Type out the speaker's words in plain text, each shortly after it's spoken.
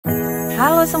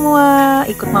Halo semua,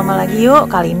 ikut mama lagi yuk.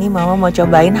 Kali ini mama mau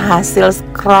cobain hasil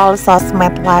scroll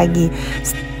sosmed lagi,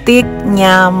 Steak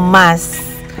Nyamas.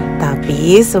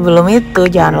 Tapi sebelum itu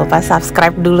jangan lupa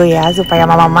subscribe dulu ya, supaya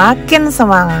mama makin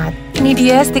semangat. Ini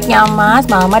dia Steak Nyamas.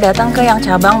 Mama datang ke yang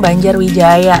cabang Banjar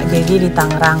Wijaya, jadi di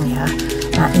Tangerang ya.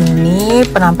 Nah ini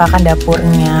penampakan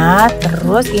dapurnya.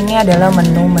 Terus ini adalah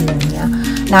menu-menunya.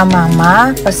 Nah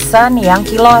mama pesan yang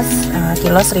kilos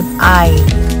rib eye.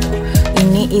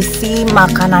 Ini isi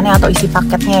makanannya atau isi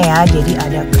paketnya ya. Jadi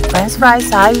ada french fries,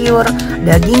 sayur,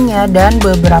 dagingnya, dan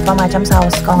beberapa macam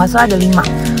saus. Kalau nggak salah ada 5.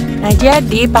 Nah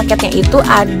jadi paketnya itu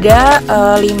ada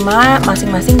 5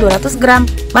 masing-masing 200 gram.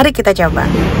 Mari kita coba.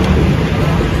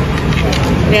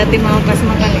 Lihatin mau kasih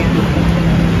makan ya.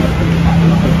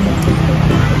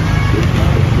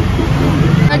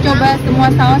 Kita coba semua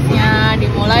sausnya.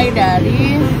 Dimulai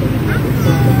dari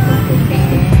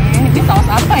ini saus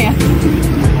apa ya?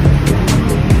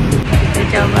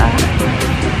 Coba.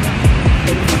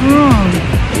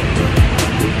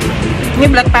 Ini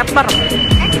black pepper.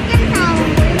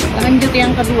 Lanjut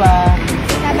yang kedua.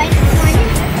 Cobain semuanya.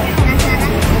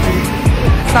 Penasaran?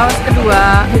 Saus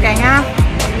kedua kayaknya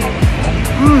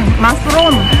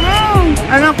mushroom.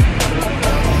 Enak.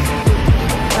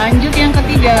 Lanjut yang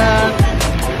ketiga.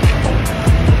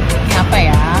 Ini apa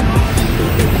ya?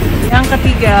 Yang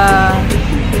ketiga.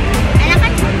 Enak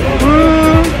kan?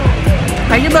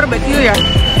 Kayaknya barbecue ya.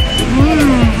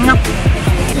 Enak.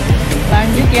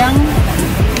 Lanjut yang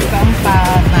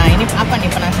keempat. Nah ini apa nih,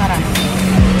 penasaran?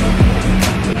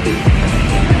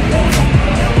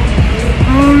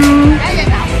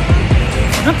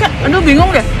 Oke, aduh bingung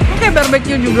deh. Oke,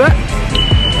 barbecue juga.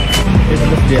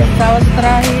 Saus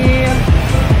terakhir.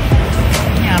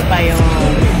 Ini apa yo?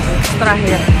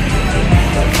 Terakhir.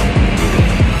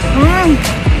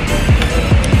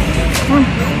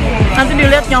 Nanti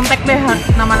dilihat nyontek deh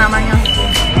nama-namanya.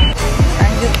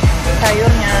 Lanjut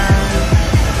sayurnya.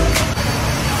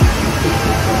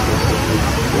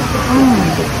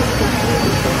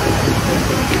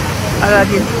 Ada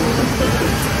lagi.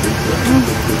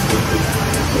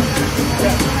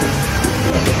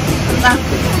 Nah,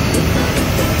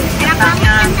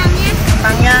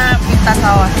 kentangnya pita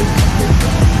saus.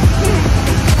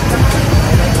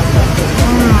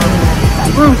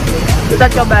 Kita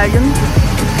cobain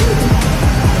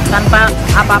tanpa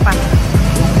apa-apa.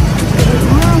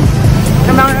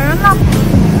 Emang enak.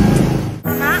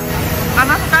 Nah,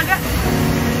 Mama suka gak?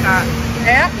 Suka.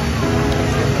 Ya?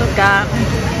 Suka.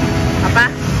 Apa?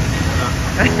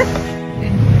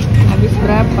 Habis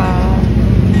berapa?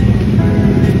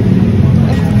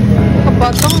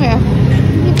 Kepotong ya?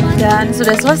 Dan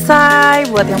sudah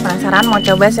selesai. Buat yang penasaran mau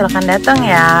coba silahkan datang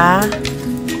ya.